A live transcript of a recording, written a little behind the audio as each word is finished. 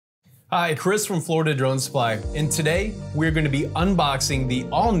Hi, Chris from Florida Drone Supply, and today we're going to be unboxing the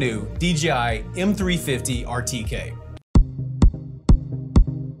all-new DJI M350 RTK.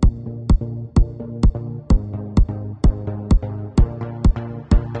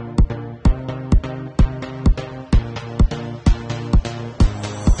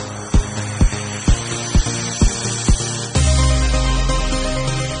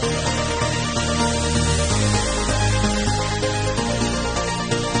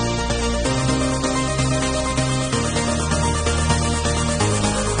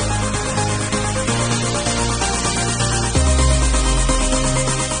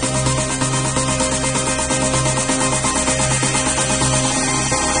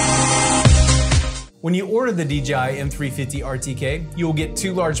 When you order the DJI M350 RTK, you will get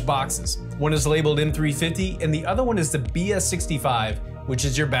two large boxes. One is labeled M350 and the other one is the BS65, which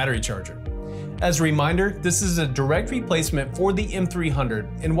is your battery charger. As a reminder, this is a direct replacement for the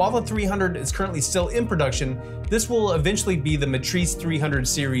M300, and while the 300 is currently still in production, this will eventually be the Matrice 300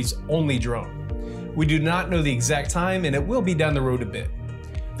 series only drone. We do not know the exact time, and it will be down the road a bit.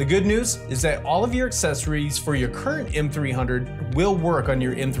 The good news is that all of your accessories for your current M300 will work on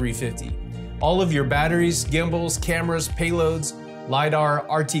your M350. All of your batteries, gimbals, cameras, payloads, lidar,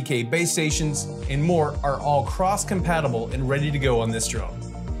 RTK base stations, and more are all cross-compatible and ready to go on this drone.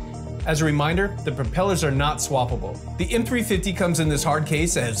 As a reminder, the propellers are not swappable. The M350 comes in this hard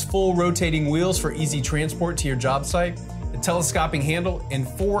case that has full rotating wheels for easy transport to your job site, a telescoping handle, and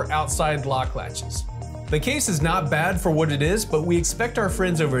 4 outside lock latches. The case is not bad for what it is, but we expect our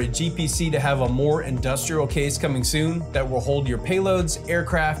friends over at GPC to have a more industrial case coming soon that will hold your payloads,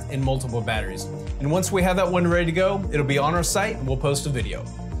 aircraft, and multiple batteries. And once we have that one ready to go, it'll be on our site and we'll post a video.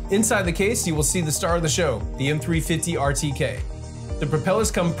 Inside the case, you will see the star of the show, the M350 RTK. The propellers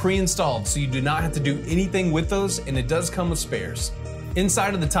come pre-installed, so you do not have to do anything with those, and it does come with spares.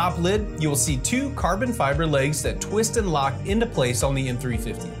 Inside of the top lid, you will see 2 carbon fiber legs that twist and lock into place on the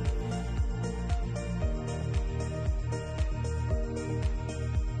M350.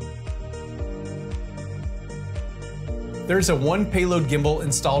 There's a 1 payload gimbal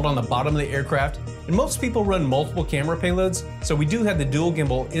installed on the bottom of the aircraft, and most people run multiple camera payloads, so we do have the dual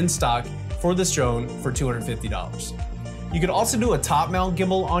gimbal in stock for this drone for $250. You could also do a top mount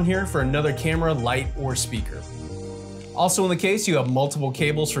gimbal on here for another camera, light, or speaker. Also in the case, you have multiple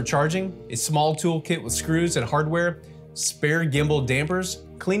cables for charging, a small toolkit with screws and hardware, spare gimbal dampers,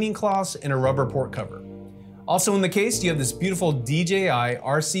 cleaning cloths, and a rubber port cover. Also in the case, you have this beautiful DJI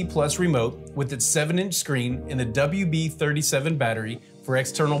RC Plus remote with its 7-inch screen and the WB37 battery for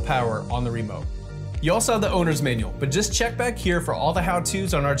external power on the remote. You also have the owner's manual, but just check back here for all the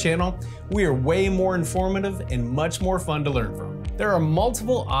how-tos on our channel. We are way more informative and much more fun to learn from. There are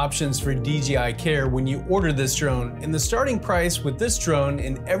multiple options for DJI Care when you order this drone, and the starting price with this drone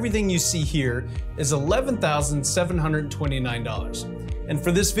and everything you see here is $11,729. And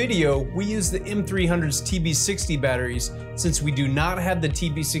for this video, we use the M300's TB60 batteries since we do not have the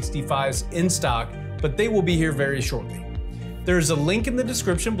TB65s in stock, but they will be here very shortly. There is a link in the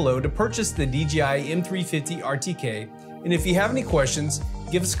description below to purchase the DJI M350 RTK, and if you have any questions,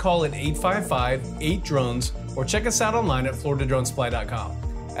 give us a call at 855-8-DRONES or check us out online at floridadronesupply.com.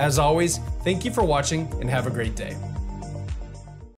 As always, thank you for watching and have a great day.